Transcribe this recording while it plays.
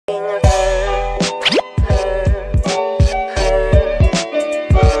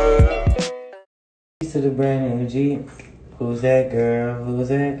to the brand new Jeep. Who's that girl? Who's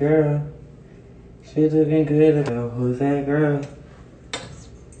that girl? She looking good, who's that girl?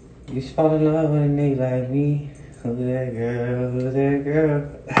 You should fall in love with a nigga like me. Who's that girl? Who's that girl?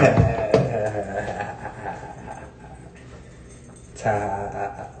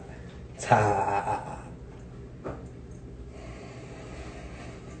 Ta.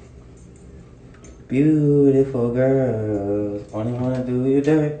 Beautiful girls only wanna do you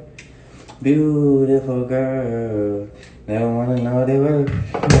dirt. Beautiful girls never wanna know they worth.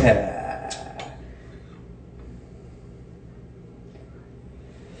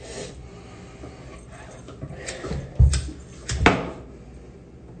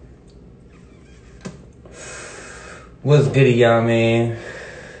 What's goody, y'all, man?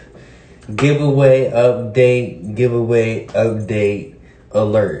 Giveaway update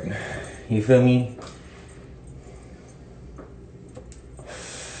alert. You feel me?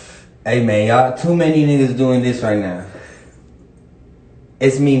 Hey, man, y'all, too many niggas doing this right now.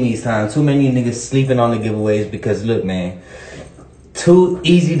 It's Mimi's time. Too many niggas sleeping on the giveaways because, look, man, too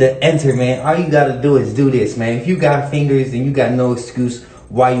easy to enter, man. All you gotta do is do this, man. If you got fingers, then you got no excuse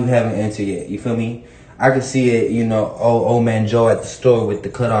why you haven't entered yet. You feel me? I can see it, you know, old man Joe at the store with the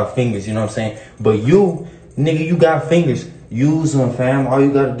cut off fingers, you know what I'm saying? But you, nigga, you got fingers. Use them, fam. All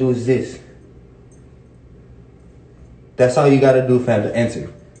you gotta do is this. That's all you gotta do, fam, to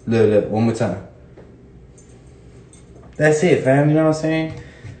enter. Look, one more time. That's it, fam, you know what I'm saying?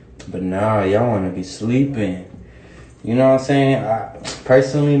 But nah, y'all wanna be sleeping. You know what I'm saying?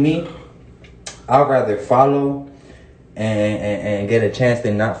 Personally, me, I'd rather follow and get a chance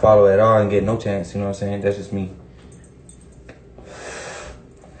than not follow at all and get no chance, you know what I'm saying? That's just me.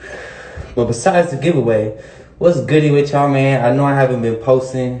 But besides the giveaway, what's goody with y'all, man? I know I haven't been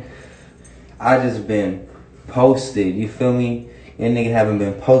posting. I just been posted, you feel me? Your nigga haven't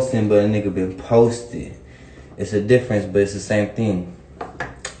been posting, but a nigga been posted. It's a difference, but it's the same thing.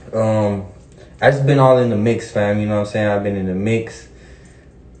 I just been all in the mix, fam, you know what I'm saying? I've been in the mix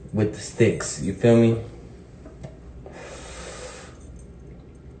with the sticks, you feel me?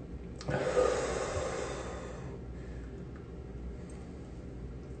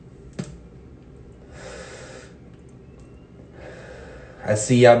 I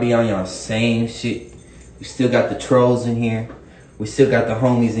see y'all be on y'all same shit. We still got the trolls in here. We still got the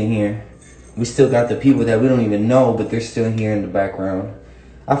homies in here. We still got the people that we don't even know, but they're still here in the background.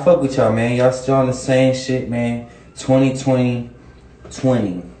 I fuck with y'all, man. Y'all still on the same shit, man. 2020.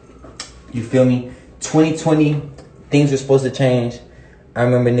 You feel me? 2020, things are supposed to change. I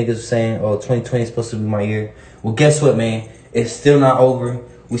remember niggas saying, oh, 2020 is supposed to be my year. Well, guess what, man? It's still not over.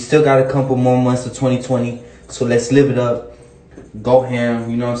 We still got a couple more months of 2020. So let's live it up. Go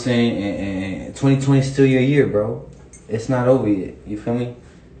ham, you know what I'm saying? And 2020 is still your year, bro. It's not over yet. You feel me?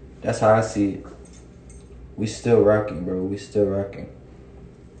 That's how I see it. We still rocking, bro. We still rocking.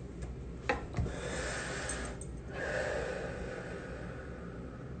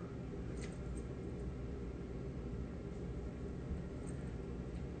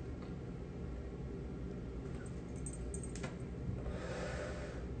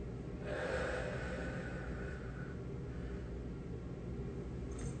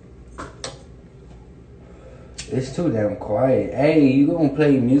 It's too damn quiet. Hey, you gonna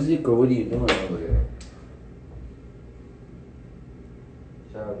play music or what are you doing over there?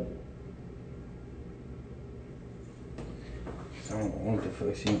 Sorry. I don't know what the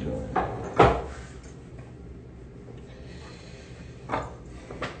fuck she doing.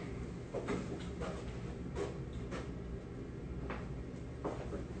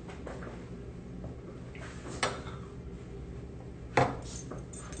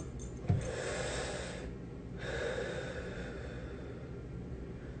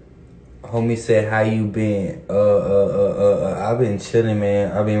 Homie said, how you been? I've been chilling,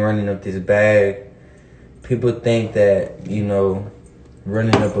 man. I've been running up this bag. People think that, you know,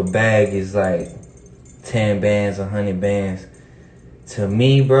 running up a bag is like 10 bands, 100 bands. To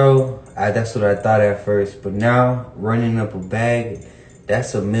me, bro, that's what I thought at first. But now, running up a bag,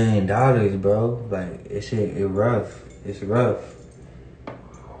 that's $1 million, bro. Like, it's rough. It's rough.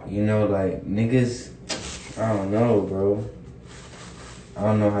 You know, like, niggas, I don't know, bro. I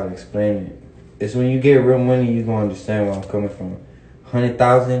don't know how to explain it. It's when you get real money, you gonna understand where I'm coming from.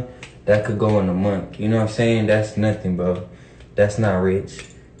 100,000, that could go in a month. You know what I'm saying? That's nothing, bro. That's not rich.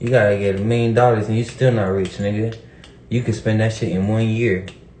 You gotta get $1 million and you still not rich, nigga. You can spend that shit in 1 year.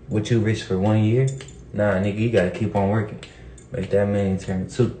 What, you rich for 1 year? Nah, nigga, you gotta keep on working. Make that million turn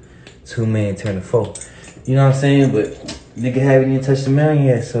to 2. 2 million turn to 4. You know what I'm saying? But nigga haven't even touched $1 million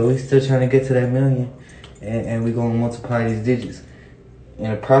yet, so we still trying to get to that $1 million. And we gonna multiply these digits.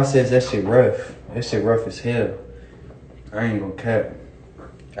 In the process, that shit rough. That shit rough as hell. I ain't gonna cap.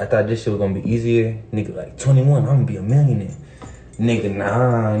 I thought this shit was gonna be easier. Nigga, like 21, I'm gonna be a millionaire. Nigga,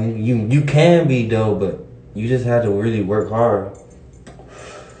 nah. You can be though, but you just have to really work hard.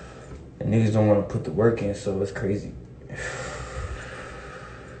 And niggas don't want to put the work in, so it's crazy.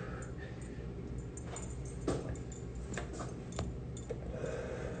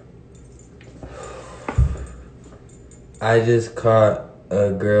 I just caught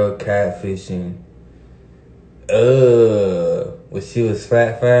a girl catfishing. When she was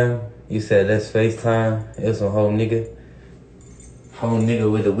fat, fam. You said let's FaceTime. It was some whole nigga. Whole nigga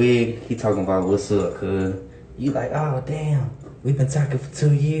with a wig. He talking about what's up, cuz. You like, oh damn. We've been talking for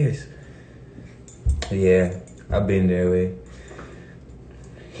 2 years. Yeah, I've been there with.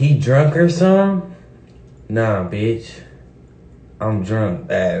 He drunk or something? Nah, bitch. I'm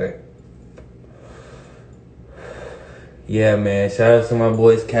drunk. Yeah, man. Shout out to my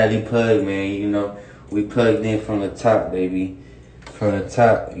boys Cali Plug, man. You know, we plugged in from the top, baby. From the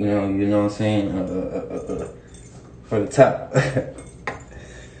top, you know what I'm saying? From the top.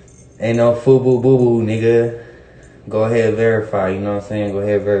 Ain't no foo-boo boo-boo, nigga. Go ahead, verify, you know what I'm saying? Go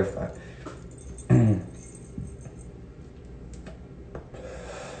ahead, verify.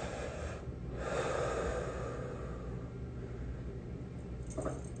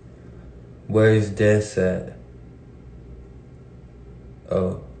 Where's Dest at?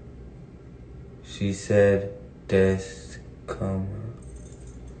 Oh. She said Dest come.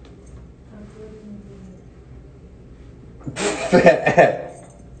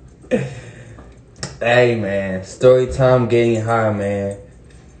 Hey man, story time getting high, man.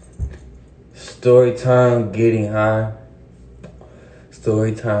 Story time getting high.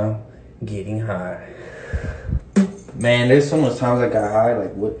 Story time getting high. Man, there's so much times I got high,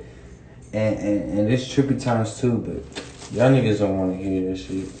 like what, and there's trippy times too, but y'all niggas don't want to hear this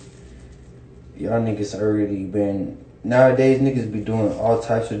shit. Y'all niggas already been, nowadays niggas be doing all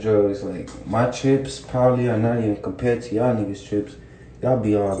types of drugs. Like my trips probably are not even compared to y'all niggas trips. Y'all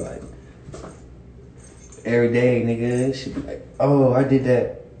be all like, every day, nigga, should be like, oh, I did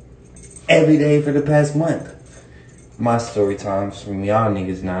that every day for the past month. My story times from y'all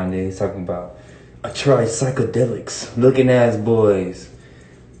niggas nowadays talking about, I tried psychedelics, looking ass boys,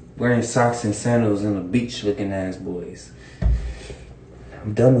 wearing socks and sandals on the beach, looking ass boys.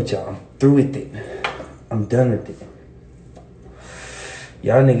 I'm done with y'all. I'm through with it. I'm done with it.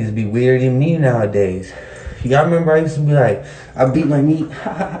 Y'all niggas be weirder than me nowadays. Y'all remember I used to be like, I beat my meat.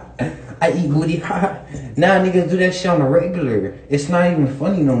 I eat booty. Now niggas do that shit on the regular. It's not even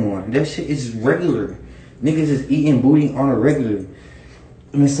funny no more. That shit is regular. Niggas is eating booty on a regular.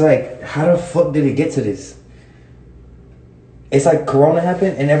 And it's like, how the fuck did it get to this? It's like Corona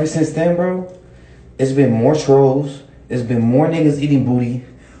happened, and ever since then, bro, it's been more trolls. It's been more niggas eating booty,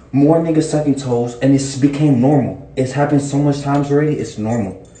 more niggas sucking toes, and it's became normal. It's happened so much times already, it's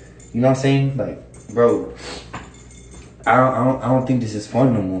normal. You know what I'm saying? Like, bro, I don't think this is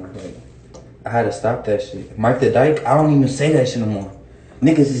fun no more. Like, I had to stop that shit. Mike the Dyke, I don't even say that shit no more.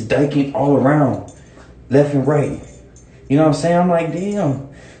 Niggas is dyking all around, left and right. You know what I'm saying? I'm like, damn,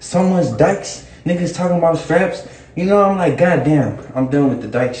 so much dykes. Niggas talking about straps. You know, I'm like, goddamn, I'm done with the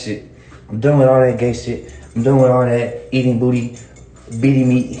dyke shit. I'm done with all that gay shit. I'm done with all that eating booty, beating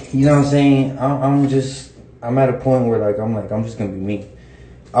meat. You know what I'm saying? I'm at a point where I'm just gonna be me.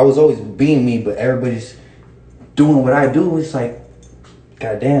 I was always being me, but everybody's doing what I do. It's like,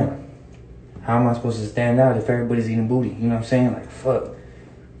 goddamn, how am I supposed to stand out if everybody's eating booty? You know what I'm saying? Like, fuck.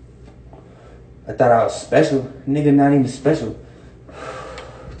 I thought I was special. Nigga, not even special.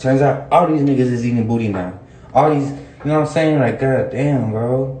 Turns out all these niggas is eating booty now. All these, you know what I'm saying? Like, goddamn,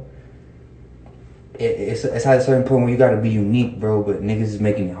 bro. It's at a certain point where you gotta be unique, bro, but niggas is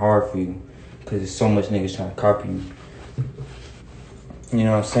making it hard for you. Cause there's so much niggas trying to copy you. You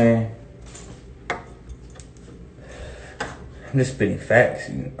know what I'm saying? I'm just spitting facts.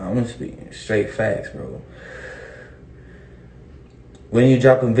 I'm just spitting straight facts, bro. When you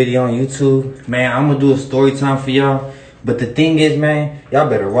dropping video on YouTube, man, I'm gonna do a story time for y'all. But the thing is, man, y'all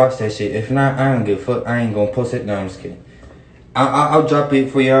better watch that shit. If not, I don't give a fuck. I ain't gonna post it. No, I'm just kidding. I'll drop it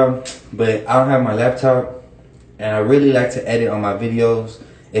for y'all, but I don't have my laptop, and I really like to edit on my videos.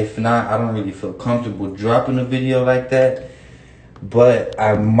 If not, I don't really feel comfortable dropping a video like that, but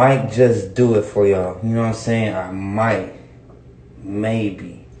I might just do it for y'all. You know what I'm saying? I might.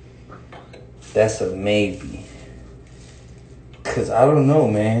 Maybe. That's a maybe. Cause I don't know,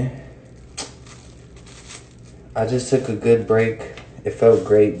 man. I just took a good break. It felt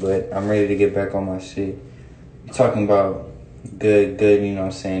great, but I'm ready to get back on my shit. You're talking about good, you know what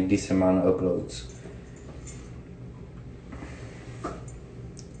I'm saying, decent amount of uploads.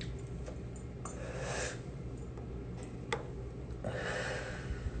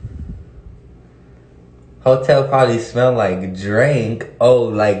 Hotel probably smell like drink. Oh,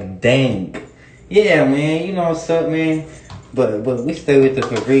 like dank. Yeah, man. You know what's up, man. But we stay with the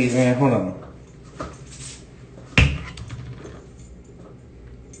Febreze, man. Hold on.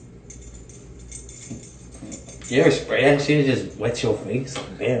 You ever spray that shit and just wet your face?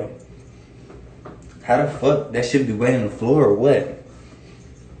 Damn. How the fuck that shit be wet on the floor or what?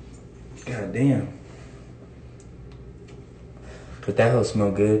 God damn. But that hoe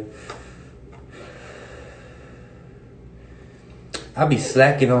smell good. I be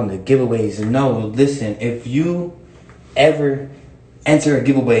slacking on the giveaways. No, listen, if you ever enter a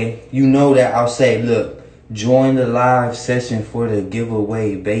giveaway, you know that I'll say, look, join the live session for the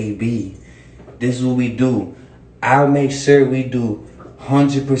giveaway, baby. This is what we do. I'll make sure we do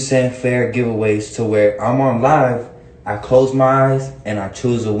 100% fair giveaways to where I'm on live, I close my eyes, and I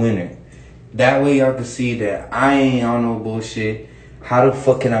choose a winner. That way y'all can see that I ain't on no bullshit. How the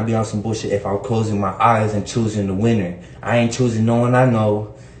fuck can I be on some bullshit if I'm closing my eyes and choosing the winner? I ain't choosing no one I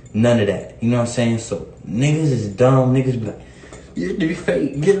know. None of that. You know what I'm saying? So, niggas is dumb. Niggas be like, you do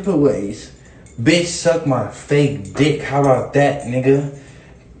fake giveaways. Bitch, suck my fake dick. How about that, nigga?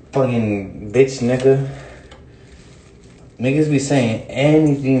 Fucking bitch, nigga. Niggas be saying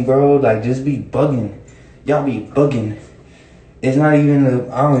anything, bro. Like, just be bugging. Y'all be bugging. It's not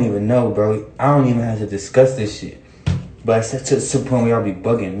even, I don't even know, bro. I don't even have to discuss this shit. But it's to the point where y'all be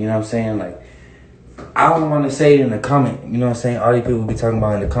bugging, you know what I'm saying? Like, I don't want to say it in the comment, you know what I'm saying? All these people be talking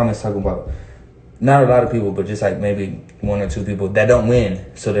about in the comments, talking about, not a lot of people, but just like maybe 1 or 2 people that don't win.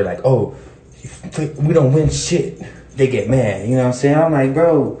 So they're like, oh, we don't win shit. They get mad, you know what I'm saying? I'm like,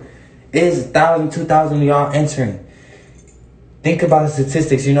 bro, it's 1,000, 2,000 of y'all entering. Think about the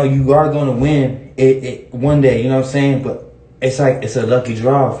statistics, you know, you are going to win it one day, you know what I'm saying? But it's like, it's a lucky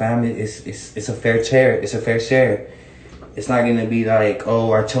draw, fam. It's a fair share. It's a fair share. It's not going to be like,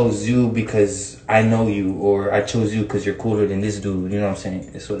 oh, I chose you because I know you, or I chose you because you're cooler than this dude. You know what I'm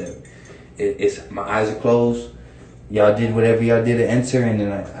saying? It's whatever. It's my eyes are closed. Y'all did whatever y'all did to enter, and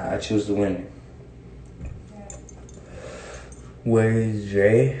then I choose the winner. Where is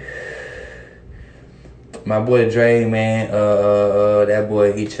Dre? My boy Dre, man. That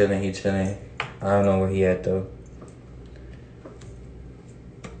boy, he chilling. I don't know where he at, though.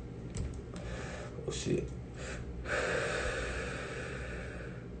 Oh, shit.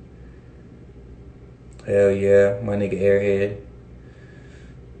 Hell yeah, my nigga Airhead.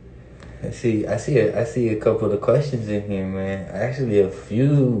 I see a couple of questions in here, man. Actually, a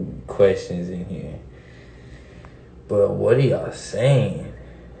few questions in here. But what are y'all saying?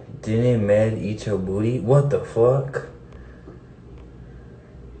 Didn't Med eat your booty? What the fuck?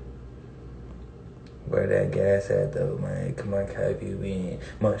 Where that gas at though, man? Come on, Cap, you be in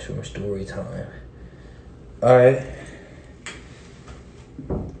mushroom story time. Alright.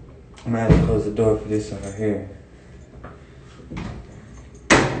 I'm gonna have to close the door for this one right here.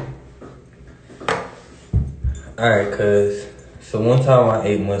 Alright, cuz. So one time I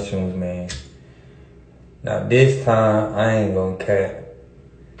ate mushrooms, man. Now this time, I ain't gonna cap.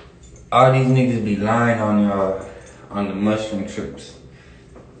 All these niggas be lying on y'all on the mushroom trips.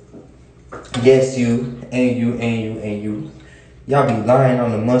 Yes, you. Y'all be lying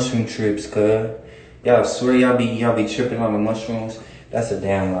on the mushroom trips, cuz. Y'all swear y'all be tripping on the mushrooms. That's a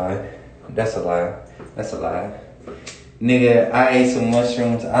damn lie. That's a lie. Nigga, I ate some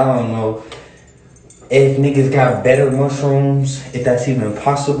mushrooms. I don't know if niggas got better mushrooms, if that's even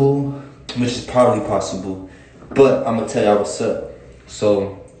possible, which is probably possible. But I'm gonna tell y'all what's up.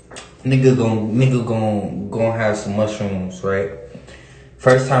 So, nigga gon' have some mushrooms, right?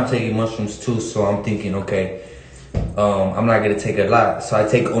 First time taking mushrooms too, so I'm thinking, okay, I'm not gonna take a lot. So I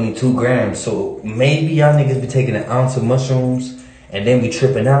take only 2 grams. So maybe y'all niggas be taking an ounce of mushrooms and then be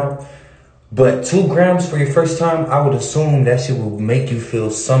tripping out. But 2 grams for your first time, I would assume that shit will make you feel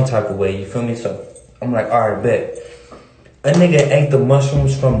some type of way, you feel me? So I'm like, alright, bet. A nigga ate the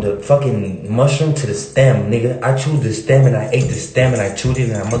mushrooms from the fucking mushroom to the stem, nigga. I chewed the stem and I ate the stem and I chewed it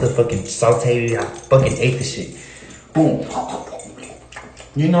and I motherfucking sauteed it. I fucking ate the shit. Boom.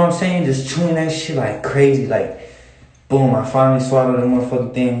 You know what I'm saying? Just chewing that shit like crazy. Like, boom, I finally swallowed the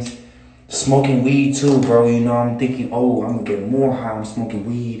motherfucking things. Smoking weed too, bro. You know, I'm thinking, oh, I'm gonna get more high. I'm smoking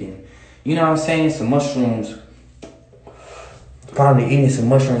weed and, you know what I'm saying? Some mushrooms. Finally eating some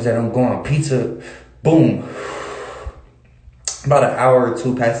mushrooms that I'm going on pizza. Boom. About an hour or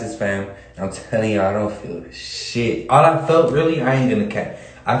 2 passes, fam. I'm telling you, I don't feel shit. All I felt, really, I ain't gonna cap.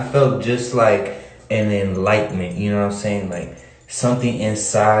 I felt just like an enlightenment. You know what I'm saying? Like something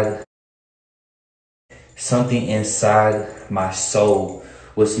inside my soul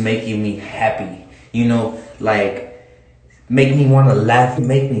was making me happy. You know, like make me want to laugh,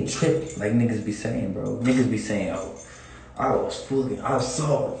 make me trip, like niggas be saying, bro. Niggas be saying, oh, I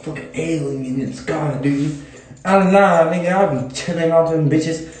saw a fucking alien in the sky, dude. Nah, nigga, I be chilling off them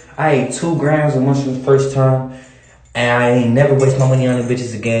bitches. I ate 2 grams of mushrooms first time, and I ain't never waste my money on them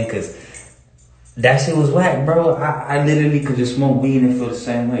bitches again, cause that shit was whack, bro. I literally could just smoke weed and feel the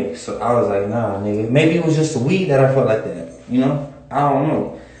same way. So I was like, nah, nigga. Maybe it was just the weed that I felt like that, you know? I don't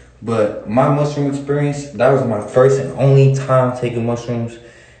know. But my mushroom experience, that was my first and only time taking mushrooms.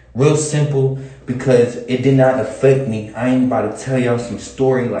 Real simple, because it did not affect me. I ain't about to tell y'all some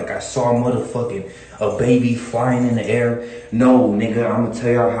story like I saw a baby flying in the air. No, nigga, I'm gonna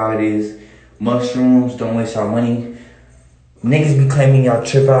tell y'all how it is. Mushrooms, don't waste y'all money. Niggas be claiming y'all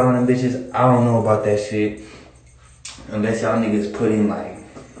trip out on them bitches. I don't know about that shit. Unless y'all niggas put in like,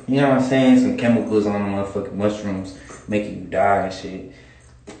 you know what I'm saying, some chemicals on the motherfucking mushrooms, making you die and shit.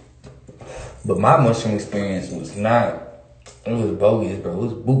 But my mushroom experience was not, it was bogus, bro. It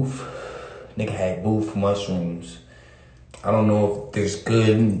was boof. Nigga had boof mushrooms. I don't know if there's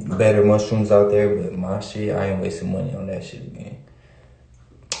good, better mushrooms out there, but my shit, I ain't wasting money on that shit again.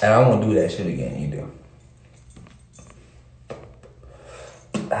 And I won't do that shit again either.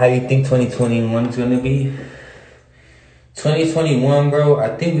 How do you think 2021 is gonna be? 2021, bro, I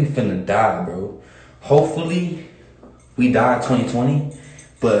think we finna die, bro. Hopefully, we die 2020.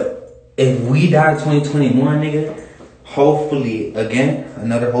 But if we die 2021, nigga, hopefully, again,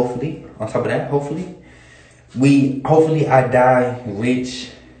 another hopefully, on top of that, hopefully I die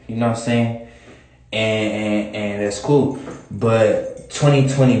rich, you know what I'm saying? And that's cool. But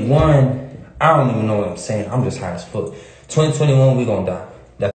 2021, I don't even know what I'm saying. I'm just high as fuck. 2021, we gonna die.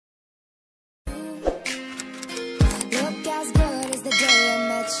 Look as good as the day I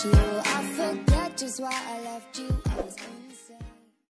met you. I forget just why I left you.